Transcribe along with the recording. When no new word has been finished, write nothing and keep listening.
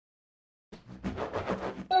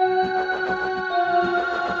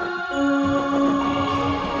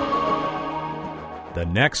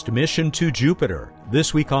the next mission to Jupiter,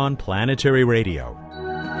 this week on Planetary Radio.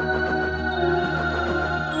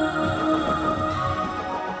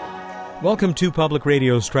 Welcome to Public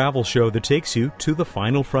Radio's travel show that takes you to the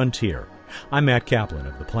final frontier. I'm Matt Kaplan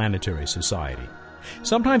of the Planetary Society.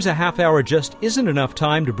 Sometimes a half hour just isn't enough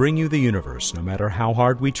time to bring you the universe, no matter how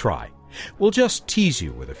hard we try. We'll just tease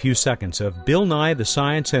you with a few seconds of Bill Nye, the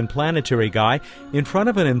Science and Planetary Guy, in front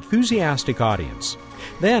of an enthusiastic audience.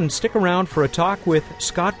 Then stick around for a talk with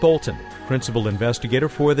Scott Bolton, principal investigator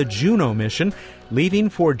for the Juno mission, leaving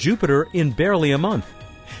for Jupiter in barely a month.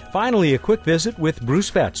 Finally, a quick visit with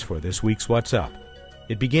Bruce Betts for this week's What's Up.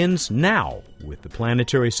 It begins now with the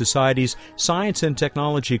Planetary Society's Science and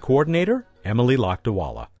Technology Coordinator, Emily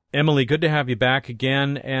Lakdawalla. Emily, good to have you back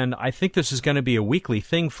again, and I think this is going to be a weekly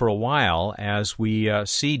thing for a while as we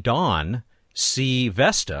see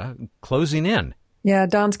Vesta closing in. Yeah,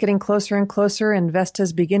 Dawn's getting closer and closer, and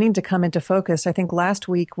Vesta's beginning to come into focus. I think last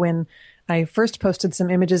week when I first posted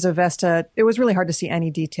some images of Vesta, it was really hard to see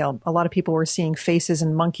any detail. A lot of people were seeing faces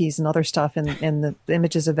and monkeys and other stuff in the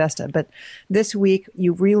images of Vesta. But this week,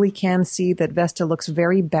 you really can see that Vesta looks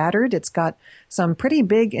very battered. It's got some pretty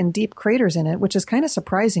big and deep craters in it, which is kind of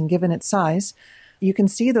surprising given its size. You can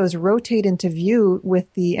see those rotate into view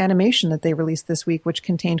with the animation that they released this week, which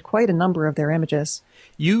contained quite a number of their images.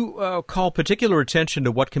 You call particular attention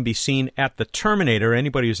to what can be seen at the Terminator.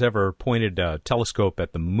 Anybody who's ever pointed a telescope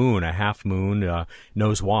at the moon, a half moon,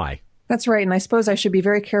 knows why. That's right, and I suppose I should be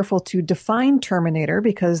very careful to define Terminator,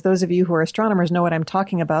 because those of you who are astronomers know what I'm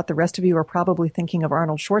talking about. The rest of you are probably thinking of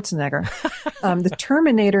Arnold Schwarzenegger. The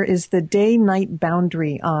Terminator is the day-night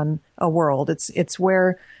boundary on a world. It's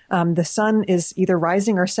where the sun is either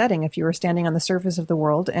rising or setting if you were standing on the surface of the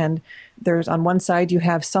world, and there's on one side you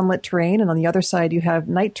have sunlit terrain, and on the other side you have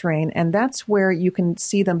night terrain, and that's where you can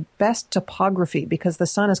see the best topography because the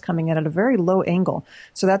sun is coming in at a very low angle.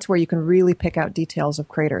 So that's where you can really pick out details of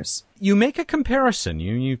craters. You make a comparison.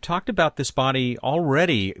 You talked about this body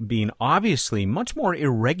already being obviously much more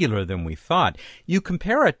irregular than we thought. You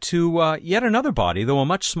compare it to yet another body, though a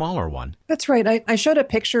much smaller one. That's right. I showed a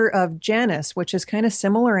picture of Janus, which is kind of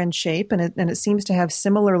similar in shape, and it seems to have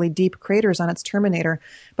similarly deep craters on its terminator,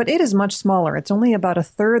 but it is much smaller. It's only about a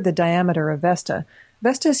third the diameter of Vesta.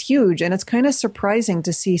 Vesta is huge, and it's kind of surprising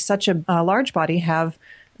to see such a large body have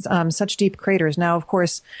such deep craters. Now, of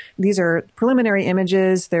course, these are preliminary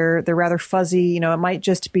images. They're rather fuzzy. You know, it might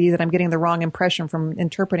just be that I'm getting the wrong impression from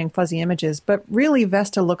interpreting fuzzy images. But really,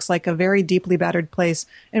 Vesta looks like a very deeply battered place.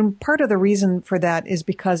 And part of the reason for that is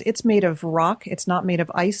because it's made of rock. It's not made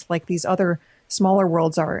of ice like these other smaller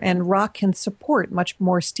worlds are. And rock can support much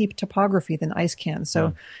more steep topography than ice can.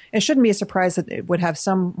 So It shouldn't be a surprise that it would have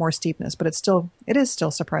some more steepness, but it is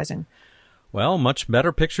still surprising. Well, much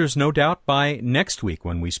better pictures, no doubt, by next week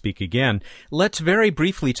when we speak again. Let's very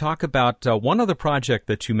briefly talk about one other project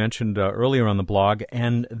that you mentioned earlier on the blog,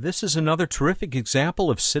 and this is another terrific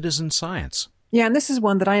example of citizen science. Yeah, and this is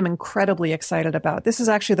one that I am incredibly excited about. This is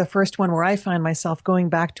actually the first one where I find myself going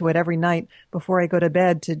back to it every night before I go to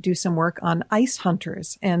bed to do some work on ice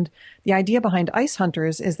hunters. And the idea behind ice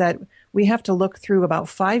hunters is that we have to look through about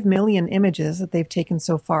 5 million images that they've taken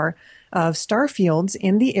so far of star fields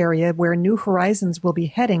in the area where New Horizons will be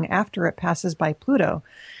heading after it passes by Pluto.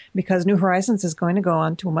 Because New Horizons is going to go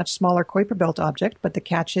on to a much smaller Kuiper Belt object, but the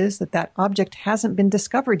catch is that object hasn't been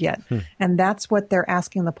discovered yet. And that's what they're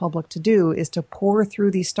asking the public to do, is to pore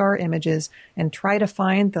through these star images and try to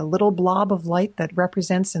find the little blob of light that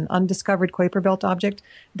represents an undiscovered Kuiper Belt object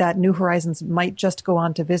that New Horizons might just go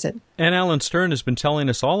on to visit. And Alan Stern has been telling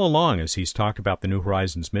us all along, as he's talked about the New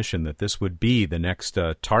Horizons mission, that this would be the next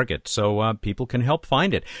target, so people can help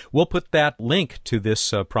find it. We'll put that link to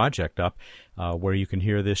this project up where you can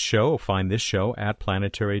hear this show, find this show at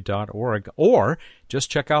planetary.org, or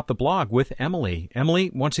just check out the blog with Emily.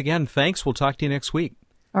 Emily, once again, thanks. We'll talk to you next week.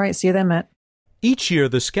 All right, see you then, Matt. Each year,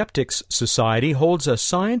 the Skeptics Society holds a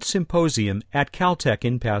science symposium at Caltech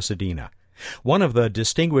in Pasadena. One of the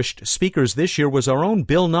distinguished speakers this year was our own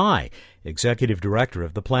Bill Nye, Executive Director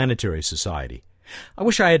of the Planetary Society. I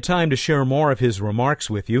wish I had time to share more of his remarks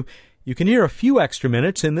with you. You can hear a few extra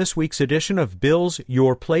minutes in this week's edition of Bill's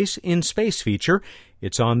Your Place in Space feature.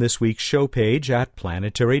 It's on this week's show page at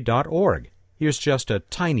planetary.org. Here's just a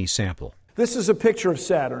tiny sample. This is a picture of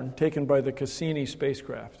Saturn taken by the Cassini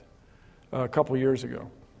spacecraft a couple years ago.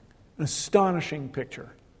 An astonishing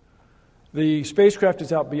picture. The spacecraft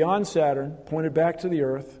is out beyond Saturn, pointed back to the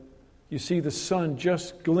Earth. You see the sun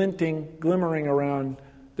just glimmering around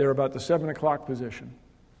there about the 7 o'clock position.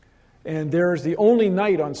 And there's the only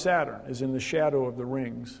night on Saturn is in the shadow of the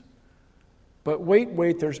rings. But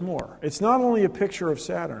wait, there's more. It's not only a picture of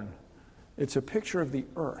Saturn. It's a picture of the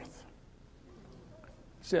Earth.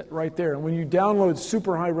 That's it, right there. And when you download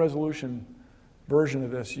super high resolution version of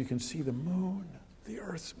this, you can see the moon, the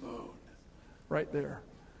Earth's moon, right there.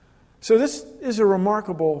 So this is a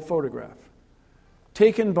remarkable photograph,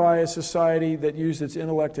 taken by a society that used its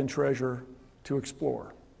intellect and treasure to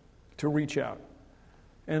explore, to reach out.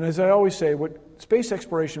 And as I always say, what space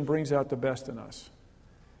exploration brings out the best in us.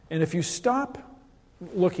 And if you stop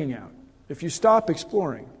looking out, if you stop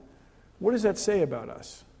exploring, what does that say about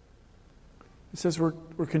us? It says we're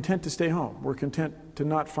content to stay home. We're content to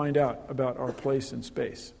not find out about our place in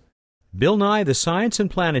space. Bill Nye, the science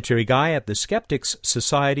and planetary guy at the Skeptics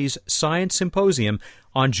Society's Science Symposium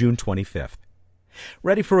on June 25th.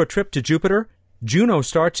 Ready for a trip to Jupiter? Juno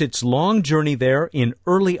starts its long journey there in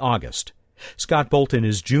early August. Scott Bolton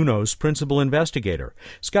is Juno's principal investigator.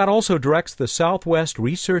 Scott also directs the Southwest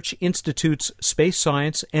Research Institute's Space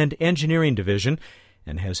Science and Engineering Division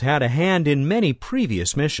and has had a hand in many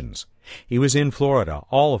previous missions. He was in Florida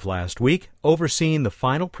all of last week, overseeing the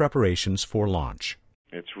final preparations for launch.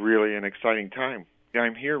 It's really an exciting time.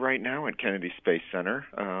 I'm here right now at Kennedy Space Center,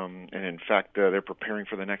 and in fact, they're preparing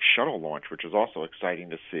for the next shuttle launch, which is also exciting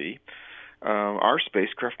to see. Our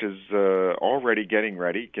spacecraft is already getting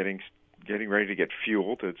ready to get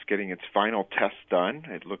fueled. It's getting its final tests done.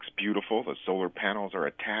 It looks beautiful. The solar panels are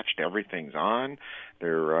attached. Everything's on.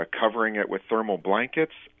 They're covering it with thermal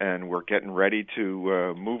blankets, and we're getting ready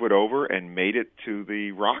to move it over and mate it to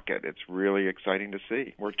the rocket. It's really exciting to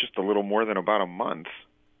see. We're just a little more than about a month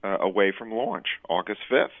away from launch, August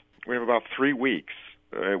 5th. We have about 3 weeks,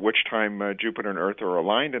 at which time Jupiter and Earth are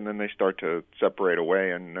aligned, and then they start to separate away,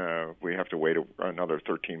 and we have to wait another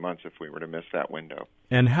 13 months if we were to miss that window.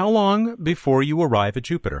 And how long before you arrive at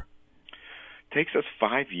Jupiter? It takes us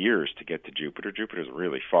 5 years to get to Jupiter. Jupiter's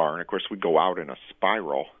really far, and of course we go out in a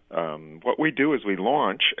spiral. What we do is we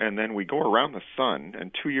launch, and then we go around the sun,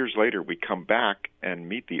 and 2 years later we come back and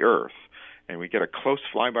meet the Earth. And we get a close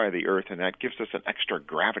flyby of the Earth, and that gives us an extra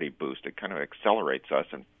gravity boost. It kind of accelerates us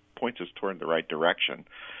and points us toward the right direction.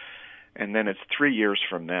 And then it's 3 years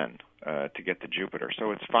from then to get to Jupiter.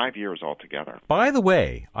 So it's 5 years altogether. By the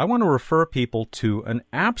way, I want to refer people to an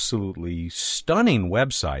absolutely stunning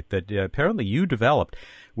website that apparently you developed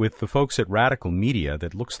with the folks at Radical Media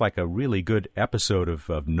that looks like a really good episode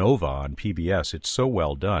of Nova on PBS. It's so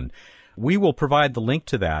well done. We will provide the link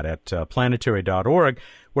to that at planetary.org,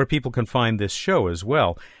 where people can find this show as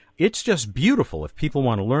well. It's just beautiful if people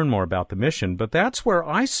want to learn more about the mission, but that's where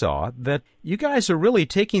I saw that you guys are really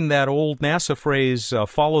taking that old NASA phrase,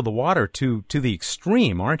 follow the water, to the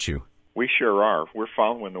extreme, aren't you? We sure are. We're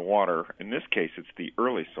following the water. In this case, it's the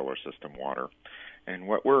early solar system water. And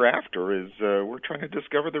what we're after is we're trying to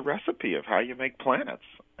discover the recipe of how you make planets.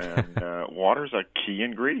 And water's a key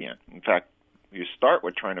ingredient. In fact, you start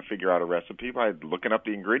with trying to figure out a recipe by looking up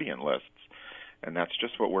the ingredient lists. And that's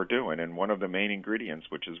just what we're doing. And one of the main ingredients,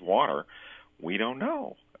 which is water, we don't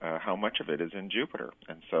know how much of it is in Jupiter.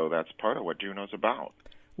 And so that's part of what Juno's about.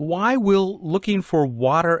 Why will looking for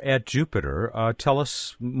water at Jupiter tell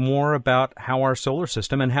us more about how our solar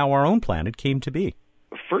system and how our own planet came to be?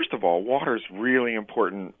 First of all, water is really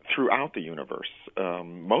important throughout the universe.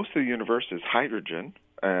 Most of the universe is hydrogen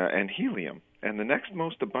and helium. And the next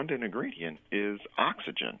most abundant ingredient is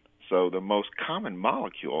oxygen. So the most common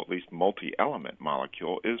molecule, at least multi-element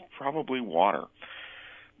molecule, is probably water.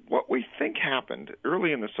 What we think happened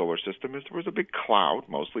early in the solar system is there was a big cloud,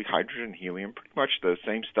 mostly hydrogen, helium, pretty much the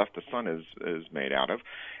same stuff the sun is made out of,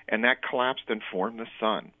 and that collapsed and formed the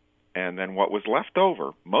sun. And then what was left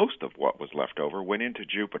over, most of what was left over, went into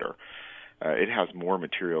Jupiter. It has more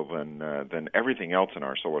material than everything else in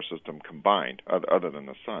our solar system combined, other than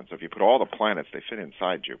the sun. So if you put all the planets, they fit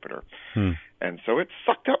inside Jupiter. And so it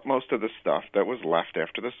sucked up most of the stuff that was left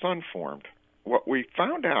after the sun formed. What we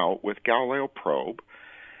found out with Galileo probe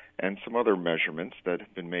and some other measurements that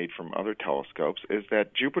have been made from other telescopes is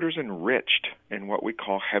that Jupiter's enriched in what we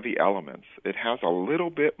call heavy elements. It has a little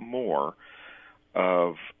bit more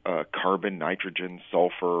of carbon, nitrogen,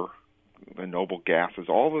 sulfur, the noble gases,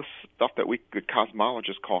 all the stuff that the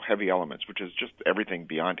cosmologists call heavy elements, which is just everything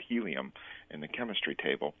beyond helium in the chemistry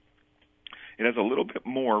table. It has a little bit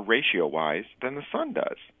more ratio-wise than the sun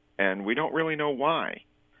does, and we don't really know why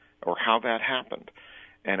or how that happened.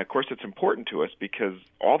 And, of course, it's important to us because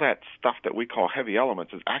all that stuff that we call heavy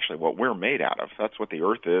elements is actually what we're made out of. That's what the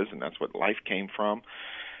Earth is, and that's what life came from.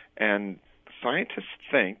 And scientists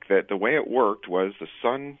think that the way it worked was the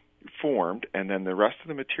sun formed, and then the rest of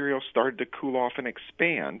the material started to cool off and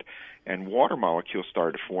expand, and water molecules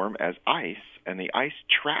started to form as ice, and the ice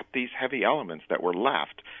trapped these heavy elements that were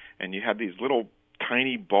left, and you had these little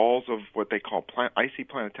tiny balls of what they call icy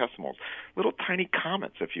planetesimals, little tiny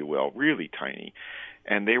comets, if you will, really tiny.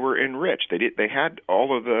 And they were enriched. They had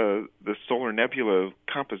all of the solar nebula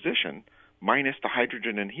composition minus the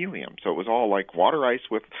hydrogen and helium. So it was all like water ice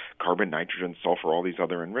with carbon, nitrogen, sulfur, all these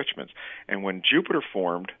other enrichments. And when Jupiter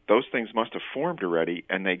formed, those things must have formed already,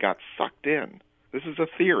 and they got sucked in. This is a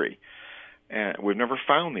theory. And we've never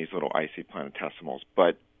found these little icy planetesimals.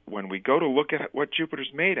 But when we go to look at what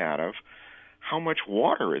Jupiter's made out of, how much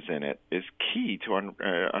water is in it is key to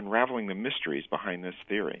unraveling the mysteries behind this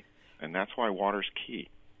theory. And that's why water's key.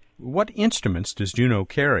 What instruments does Juno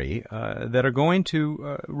carry that are going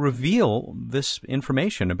to reveal this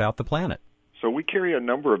information about the planet? So we carry a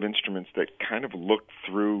number of instruments that kind of look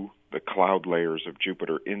through the cloud layers of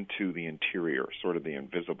Jupiter into the interior, sort of the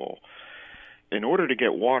invisible. In order to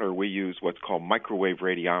get water, we use what's called microwave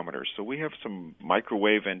radiometers. So we have some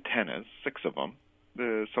microwave antennas, 6 of them.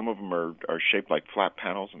 Some of them are shaped like flat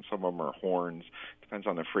panels, and some of them are horns. Depends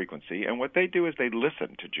on the frequency. And what they do is they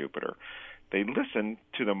listen to Jupiter. They listen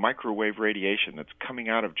to the microwave radiation that's coming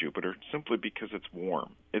out of Jupiter simply because it's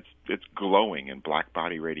warm. It's glowing in black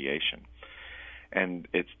body radiation. And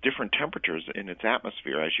it's different temperatures in its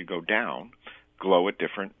atmosphere as you go down, glow at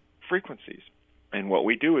different frequencies. And what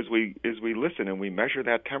we do is we listen and we measure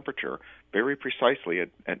that temperature very precisely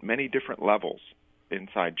at many different levels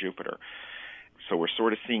inside Jupiter. So we're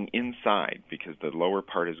sort of seeing inside because the lower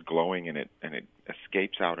part is glowing and it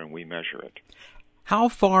escapes out and we measure it. How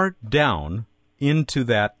far down into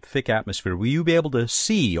that thick atmosphere will you be able to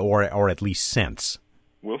see or at least sense?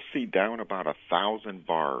 We'll see down about 1,000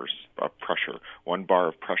 bars of pressure. 1 bar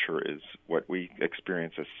of pressure is what we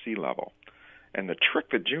experience as sea level. And the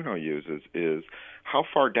trick that Juno uses is how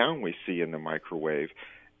far down we see in the microwave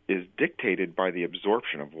is dictated by the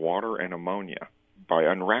absorption of water and ammonia. By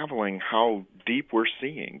unraveling how deep we're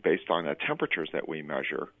seeing based on the temperatures that we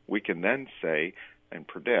measure, we can then say and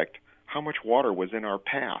predict how much water was in our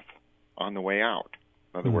path on the way out.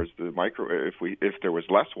 In other words, if there was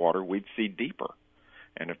less water, we'd see deeper.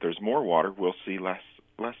 And if there's more water, we'll see less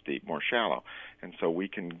deep, more shallow. And so we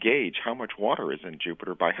can gauge how much water is in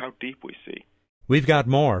Jupiter by how deep we see. We've got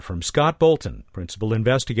more from Scott Bolton, principal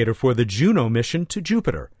investigator for the Juno mission to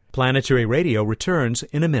Jupiter. Planetary Radio returns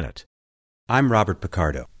in a minute. I'm Robert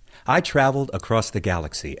Picardo. I traveled across the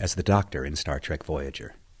galaxy as the Doctor in Star Trek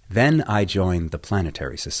Voyager. Then I joined the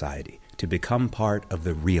Planetary Society to become part of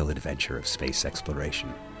the real adventure of space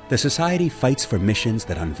exploration. The Society fights for missions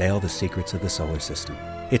that unveil the secrets of the solar system.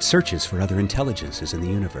 It searches for other intelligences in the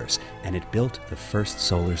universe, and it built the first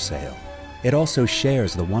solar sail. It also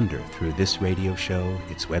shares the wonder through this radio show,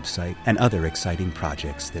 its website, and other exciting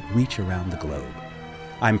projects that reach around the globe.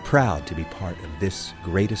 I'm proud to be part of this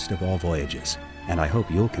greatest of all voyages, and I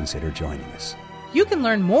hope you'll consider joining us. You can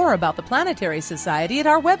learn more about the Planetary Society at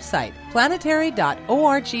our website,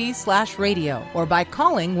 planetary.org/radio, or by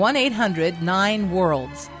calling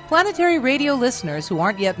 1-800-9-WORLDS. Planetary Radio listeners who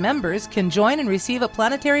aren't yet members can join and receive a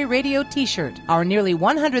Planetary Radio t-shirt. Our nearly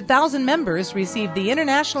 100,000 members receive the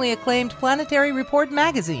internationally acclaimed Planetary Report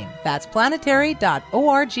magazine. That's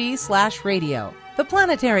planetary.org/radio. The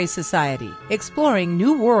Planetary Society, exploring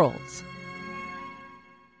new worlds.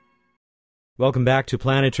 Welcome back to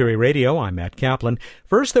Planetary Radio. I'm Matt Kaplan.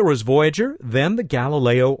 First there was Voyager, then the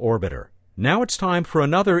Galileo orbiter. Now it's time for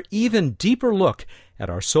another even deeper look at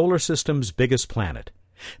our solar system's biggest planet.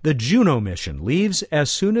 The Juno mission leaves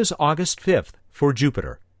as soon as August 5th for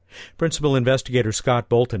Jupiter. Principal investigator Scott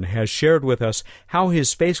Bolton has shared with us how his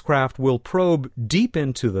spacecraft will probe deep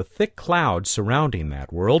into the thick clouds surrounding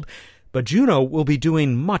that world, but Juno will be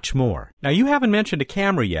doing much more. Now, you haven't mentioned a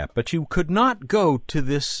camera yet, but you could not go to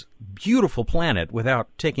this beautiful planet without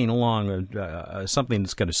taking along something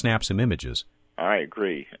that's going to snap some images. I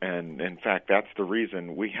agree. And, in fact, that's the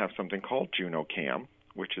reason we have something called JunoCam,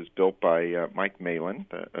 which is built by Mike Malin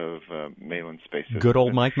of Malin Space Systems. Good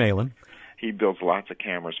old Mike Malin. He builds lots of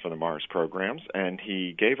cameras for the Mars programs, and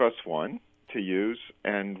he gave us one to use,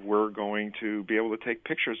 and we're going to be able to take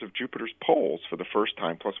pictures of Jupiter's poles for the first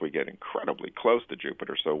time. Plus, we get incredibly close to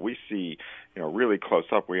Jupiter, so we see, really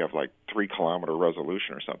close up. We have like 3-kilometer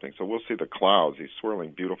resolution or something, so we'll see the clouds, these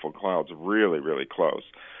swirling, beautiful clouds, really, really close.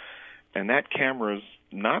 And that camera's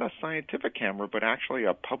not a scientific camera, but actually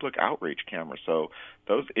a public outreach camera. So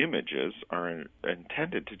those images are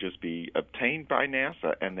intended to just be obtained by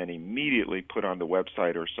NASA and then immediately put on the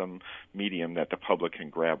website or some medium that the public can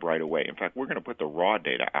grab right away. In fact, we're going to put the raw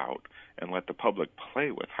data out and let the public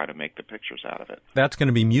play with how to make the pictures out of it. That's going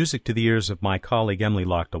to be music to the ears of my colleague Emily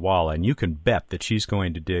Lakdawala, and you can bet that she's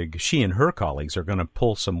going to dig. She and her colleagues are going to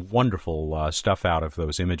pull some wonderful stuff out of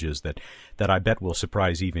those images that I bet will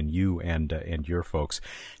surprise even you and your folks.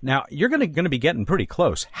 Now, you're going to be getting pretty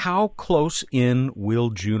close. How close in will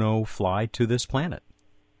Juno fly to this planet?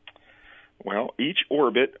 Well, each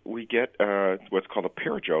orbit we get what's called a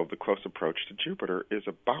perijove, the close approach to Jupiter, is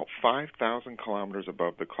about 5,000 kilometers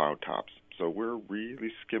above the cloud tops. So we're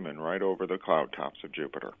really skimming right over the cloud tops of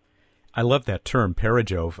Jupiter. I love that term,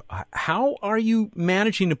 perijove. How are you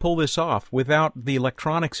managing to pull this off without the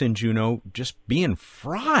electronics in Juno just being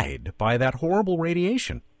fried by that horrible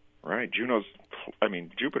radiation? Right.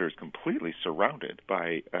 Jupiter's completely surrounded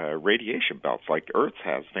by radiation belts like Earth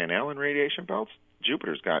has Van Allen radiation belts.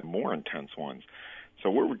 Jupiter's got more intense ones. So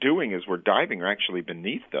what we're doing is we're diving actually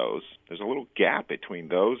beneath those. There's a little gap between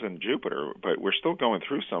those and Jupiter, but we're still going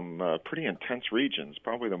through some pretty intense regions,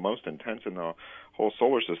 probably the most intense in the whole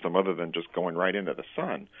solar system other than just going right into the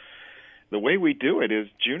sun. The way we do it is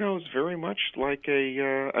Juno's very much like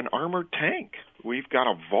an armored tank. We've got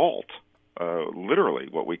a vault, literally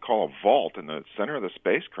what we call a vault in the center of the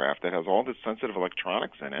spacecraft that has all the sensitive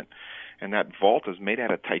electronics in it, and that vault is made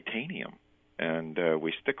out of titanium. And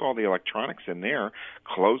we stick all the electronics in there,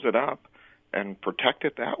 close it up, and protect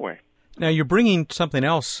it that way. Now, you're bringing something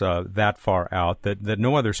else that far out that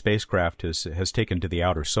no other spacecraft has taken to the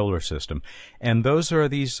outer solar system, and those are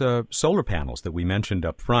these solar panels that we mentioned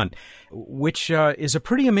up front, which is a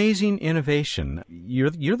pretty amazing innovation.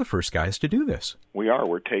 You're the first guys to do this. We are.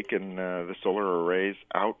 We're taking the solar arrays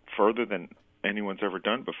out further than anyone's ever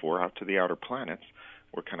done before, out to the outer planets.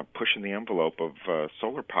 We're kind of pushing the envelope of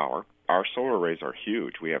solar power. Our solar arrays are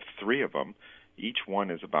huge. We have 3 of them. Each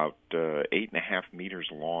one is about 8.5 meters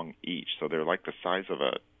long each, so they're like the size of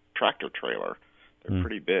a tractor trailer. They're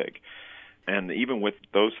pretty big. And even with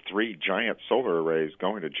those 3 giant solar arrays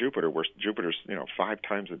going to Jupiter, where Jupiter's 5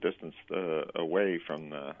 times the distance away from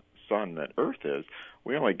the sun that Earth is,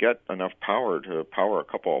 we only get enough power to power a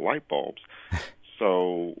couple of light bulbs.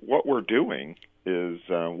 So what we're doing is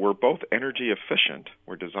we're both energy efficient.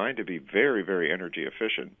 We're designed to be very, very energy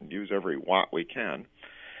efficient and use every watt we can.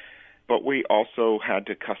 But we also had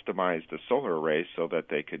to customize the solar arrays so that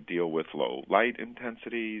they could deal with low light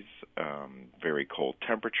intensities, very cold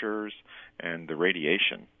temperatures, and the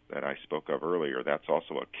radiation that I spoke of earlier. That's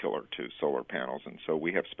also a killer to solar panels. And so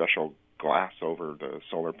we have special glass over the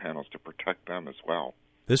solar panels to protect them as well.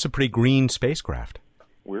 This is a pretty green spacecraft.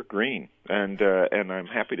 We're green, and I'm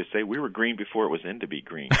happy to say we were green before it was in to be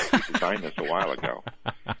green. We designed this a while ago.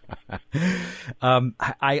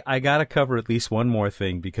 I got to cover at least one more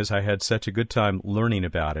thing because I had such a good time learning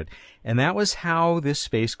about it, and that was how this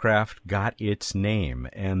spacecraft got its name,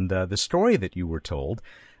 and the story that you were told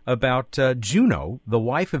about Juno, the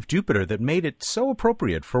wife of Jupiter, that made it so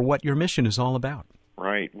appropriate for what your mission is all about.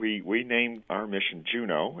 Right. We named our mission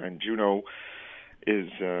Juno, and Juno is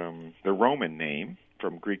the Roman name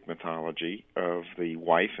from Greek mythology of the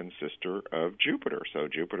wife and sister of Jupiter. So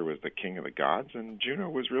Jupiter was the king of the gods, and Juno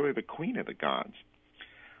was really the queen of the gods.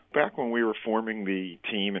 Back when we were forming the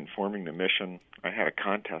team and forming the mission, I had a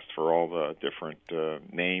contest for all the different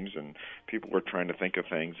names, and people were trying to think of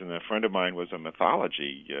things. And a friend of mine was a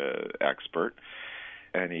mythology expert,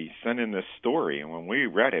 and he sent in this story. And when we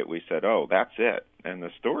read it, we said, oh, that's it. And the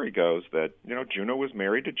story goes that, Juno was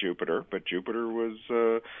married to Jupiter, but Jupiter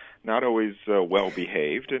was not always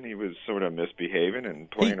well-behaved, and he was sort of misbehaving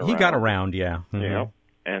and playing around. He got around, yeah. Mm-hmm. Yeah.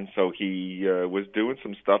 And so he was doing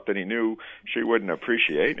some stuff that he knew she wouldn't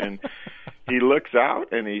appreciate. And he looks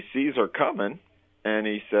out, and he sees her coming, and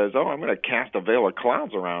he says, oh, I'm going to cast a veil of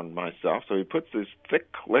clouds around myself. So he puts this thick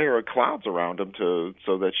layer of clouds around him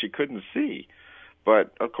so that she couldn't see.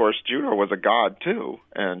 But, of course, Juno was a god, too,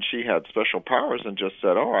 and she had special powers and just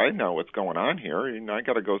said, oh, I know what's going on here, and I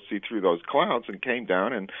got to go see through those clouds, and came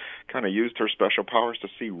down and kind of used her special powers to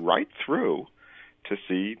see right through to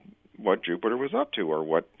see what Jupiter was up to or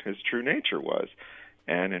what his true nature was.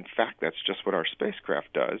 And, in fact, that's just what our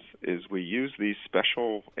spacecraft does, is we use these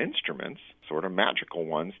special instruments, sort of magical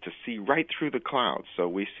ones, to see right through the clouds. So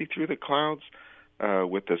we see through the clouds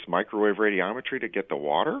with this microwave radiometry to get the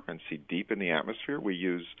water and see deep in the atmosphere. We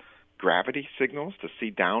use gravity signals to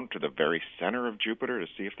see down to the very center of Jupiter to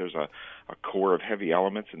see if there's a core of heavy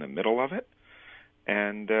elements in the middle of it.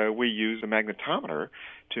 and we use a magnetometer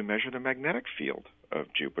to measure the magnetic field of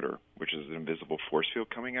Jupiter, which is an invisible force field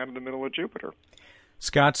coming out of the middle of Jupiter.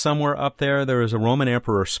 Scott, somewhere up there is a Roman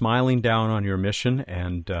emperor smiling down on your mission,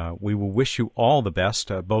 and we will wish you all the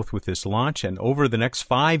best, both with this launch and over the next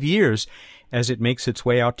 5 years as it makes its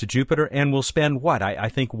way out to Jupiter, and we'll spend, I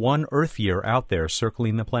think 1 Earth year out there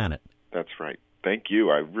circling the planet. That's right. Thank you.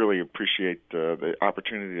 I really appreciate the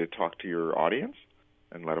opportunity to talk to your audience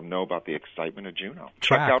and let them know about the excitement of Juno.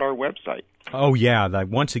 Check out our website. Oh, yeah.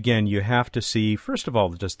 Once again, you have to see, first of all,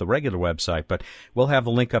 just the regular website, but we'll have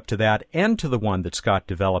the link up to that and to the one that Scott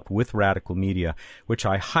developed with Radical Media, which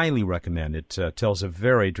I highly recommend. It tells a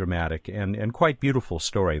very dramatic and quite beautiful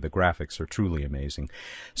story. The graphics are truly amazing.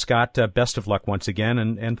 Scott, best of luck once again,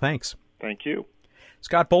 and thanks. Thank you.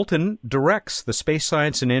 Scott Bolton directs the Space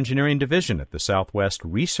Science and Engineering Division at the Southwest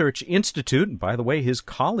Research Institute. And by the way, his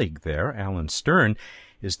colleague there, Alan Stern,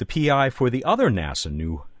 is the PI for the other NASA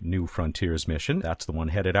New Frontiers mission. That's the one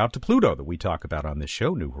headed out to Pluto that we talk about on this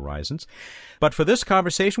show, New Horizons. But for this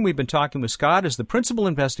conversation, we've been talking with Scott as the principal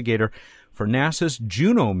investigator for NASA's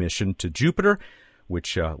Juno mission to Jupiter,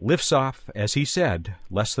 which lifts off, as he said,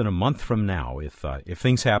 less than a month from now, if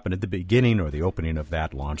things happen at the beginning or the opening of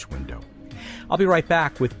that launch window. I'll be right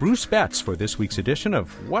back with Bruce Betts for this week's edition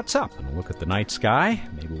of What's Up? And a look at the night sky.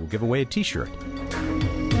 Maybe we'll give away a T-shirt.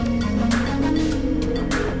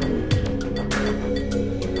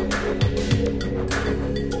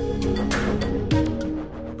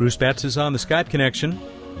 Bruce Betts is on the Skype connection.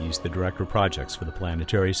 He's the Director of Projects for the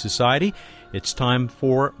Planetary Society. It's time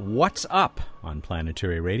for What's Up on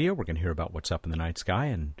Planetary Radio. We're going to hear about what's up in the night sky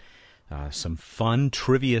and some fun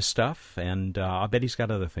trivia stuff, and I bet he's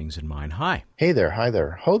got other things in mind. Hi. Hey there, hi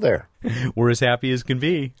there, ho there. We're as happy as can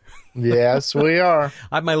be. Yes, we are.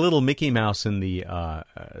 I have my little Mickey Mouse in the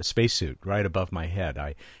spacesuit right above my head.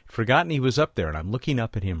 I'd forgotten he was up there, and I'm looking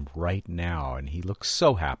up at him right now, and he looks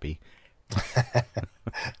so happy.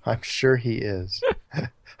 I'm sure he is.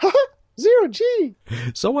 Zero G.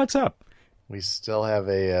 So what's up? We still have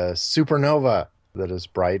a supernova that is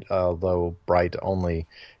bright, although bright only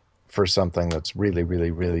for something that's really,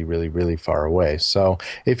 really, really, really, really far away. So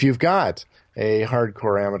if you've got a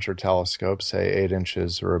hardcore amateur telescope, say 8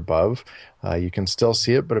 inches or above, you can still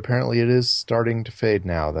see it, but apparently it is starting to fade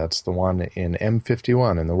now. That's the one in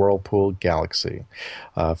M51 in the Whirlpool Galaxy.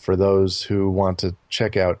 For those who want to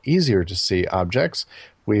check out easier to see objects,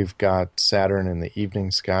 we've got Saturn in the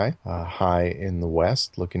evening sky, high in the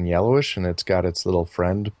west, looking yellowish, and it's got its little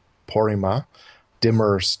friend, Porrima,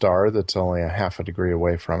 dimmer star that's only a half a degree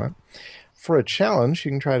away from it. For a challenge,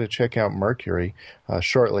 you can try to check out Mercury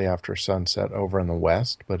shortly after sunset over in the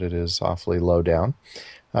west, but it is awfully low down.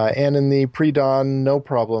 And in the pre-dawn, no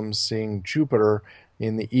problem seeing Jupiter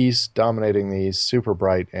in the east, dominating the east, super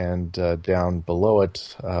bright, and down below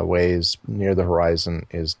it, ways near the horizon,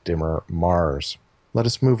 is dimmer Mars. Let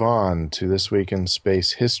us move on to this week in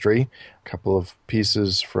space history. A couple of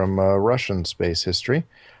pieces from Russian space history.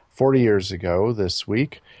 40 years ago this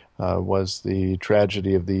week was the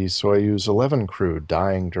tragedy of the Soyuz 11 crew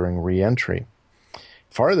dying during re-entry.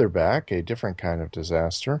 Farther back, a different kind of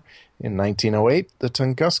disaster. In 1908, the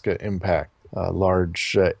Tunguska impact, a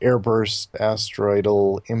large airburst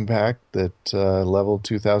asteroidal impact that leveled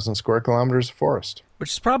 2,000 square kilometers of forest.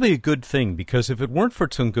 Which is probably a good thing, because if it weren't for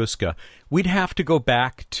Tunguska, we'd have to go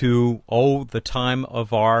back to, the time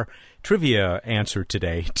of our trivia answer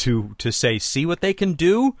today to say, see what they can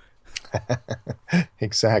do?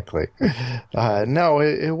 Exactly. No,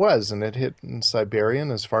 it was, and it hit in Siberia,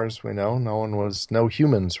 and as far as we know, no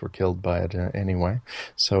humans were killed by it anyway.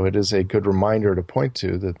 So it is a good reminder to point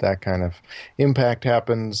to that kind of impact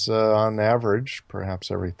happens on average, perhaps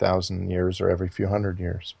every 1,000 years or every few hundred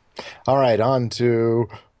years. All right, on to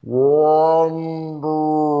Random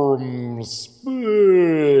Space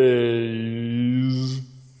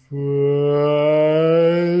Fact.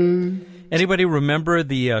 Anybody remember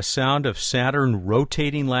the sound of Saturn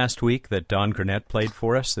rotating last week that Don Gurnett played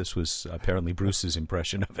for us? This was apparently Bruce's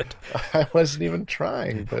impression of it. I wasn't even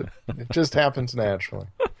trying, but it just happens naturally.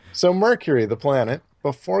 So Mercury, the planet,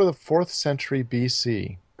 before the 4th century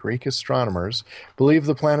BC, Greek astronomers believed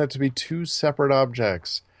the planet to be 2 separate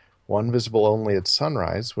objects, one visible only at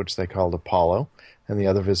sunrise, which they called Apollo, and the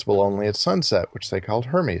other visible only at sunset, which they called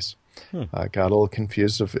Hermes. Got a little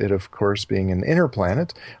confused of it, of course, being an inner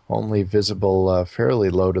planet, only visible fairly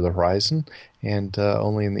low to the horizon, and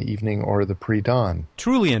only in the evening or the pre-dawn.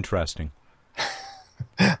 Truly interesting.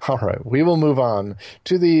 All right, we will move on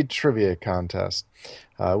to the trivia contest.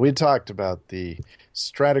 We talked about the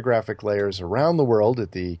stratigraphic layers around the world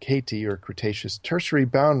at the KT, or Cretaceous Tertiary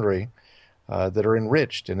boundary, that are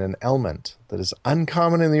enriched in an element that is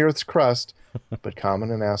uncommon in the Earth's crust, but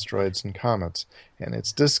common in asteroids and comets. And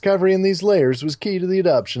its discovery in these layers was key to the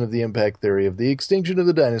adoption of the impact theory of the extinction of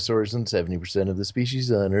the dinosaurs and 70% of the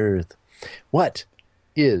species on Earth. What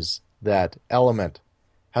is that element?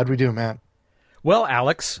 How'd we do, Matt? Well,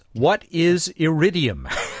 Alex, what is iridium?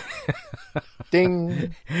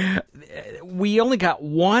 Ding. We only got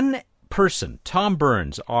one person, Tom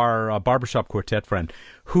Burns, our barbershop quartet friend,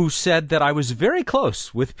 who said that I was very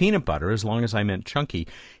close with peanut butter, as long as I meant chunky.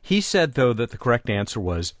 He said, though, that the correct answer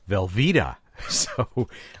was Velveeta. So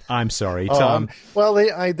I'm sorry, Tom. Well,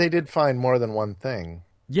 they did find more than one thing.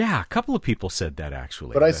 Yeah, a couple of people said that,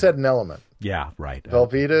 actually. But I said an element. Yeah, right.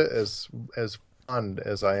 Velveeta is as fond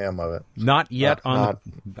as I am of it. Not yet on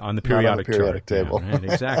the periodic table. Yeah, right,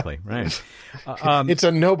 exactly, right. It's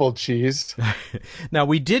a noble cheese. Now,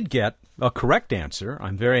 we did get a correct answer,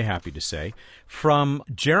 I'm very happy to say, from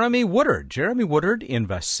Jeremy Woodard. Jeremy Woodard in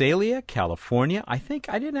Visalia, California. I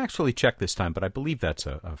didn't actually check this time, but I believe that's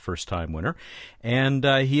a first-time winner. And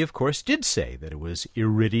he, of course, did say that it was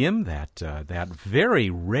iridium, that very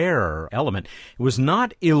rare element. It was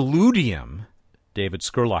not illudium, David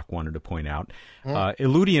Skurlock wanted to point out.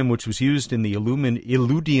 Illudium, which was used in the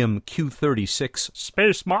Illudium Q36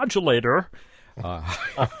 space modulator.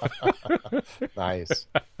 Nice.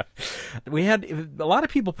 We had a lot of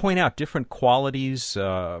people point out different qualities,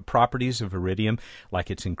 properties of iridium,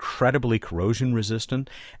 like it's incredibly corrosion resistant.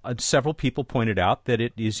 Several people pointed out that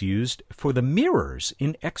it is used for the mirrors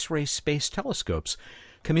in X-ray space telescopes.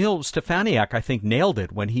 Camille Stefaniak, I think, nailed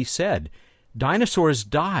it when he said, dinosaurs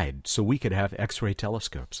died so we could have X-ray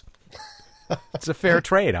telescopes. It's a fair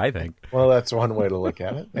trade, I think. Well, that's one way to look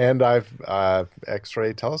at it. And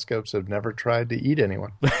X-ray telescopes have never tried to eat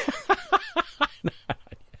anyone.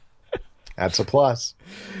 That's a plus.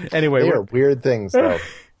 Anyway, they are weird things, though.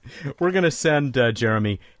 We're going to send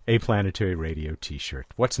Jeremy a Planetary Radio T-shirt.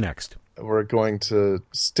 What's next? We're going to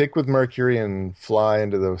stick with Mercury and fly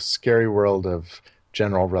into the scary world of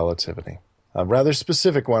general relativity. A rather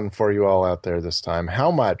specific one for you all out there this time.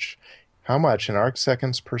 How much in arc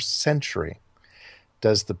seconds per century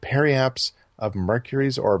does the periapse of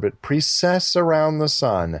Mercury's orbit precess around the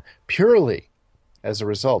sun purely as a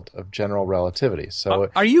result of general relativity? So,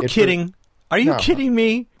 are you kidding? Are you kidding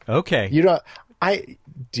me? Okay. You don't.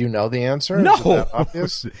 Do you know the answer? No. Is that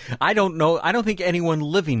obvious? I don't know. I don't think anyone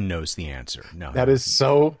living knows the answer. No. That is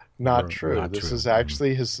so not true. This is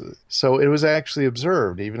actually so it was actually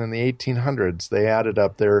observed even in the 1800s. They added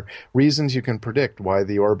up their reasons you can predict why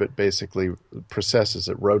the orbit basically precesses.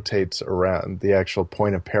 It rotates around the actual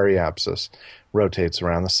point of periapsis, rotates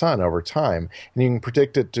around the sun over time. And you can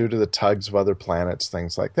predict it due to the tugs of other planets,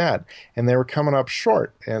 things like that. And they were coming up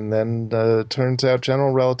short. And then turns out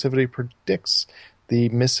general relativity predicts the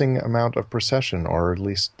missing amount of precession, or at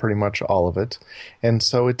least pretty much all of it. And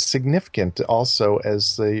so it's significant also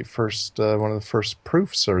as the first one of the first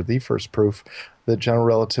proofs, or the first proof, that general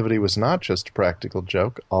relativity was not just a practical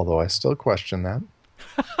joke, although I still question that.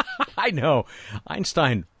 I know.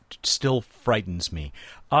 Einstein still frightens me.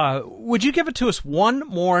 Would you give it to us one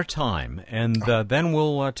more time, and then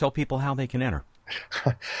we'll tell people how they can enter?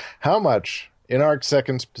 How much in arc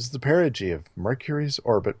seconds does the perigee of Mercury's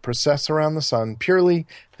orbit precess around the sun purely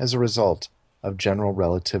as a result of general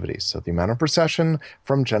relativity? So the amount of precession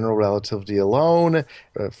from general relativity alone,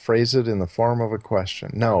 phrase it in the form of a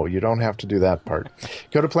question. No, you don't have to do that part.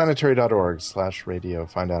 Go to planetary.org/radio,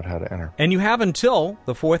 find out how to enter. And you have until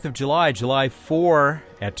the 4th of July, July 4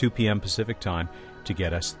 at 2 p.m. Pacific time, to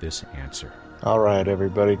get us this answer. All right,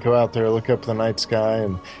 everybody, go out there, look up the night sky,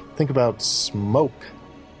 and think about smoke.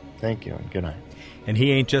 Thank you, and good night. And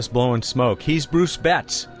he ain't just blowing smoke. He's Bruce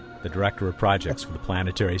Betts, the Director of Projects for the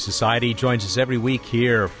Planetary Society. He joins us every week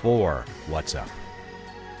here for What's Up.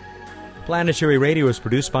 Planetary Radio is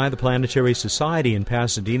produced by the Planetary Society in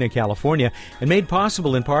Pasadena, California, and made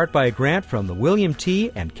possible in part by a grant from the William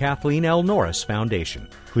T. and Kathleen L. Norris Foundation.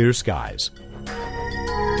 Clear skies.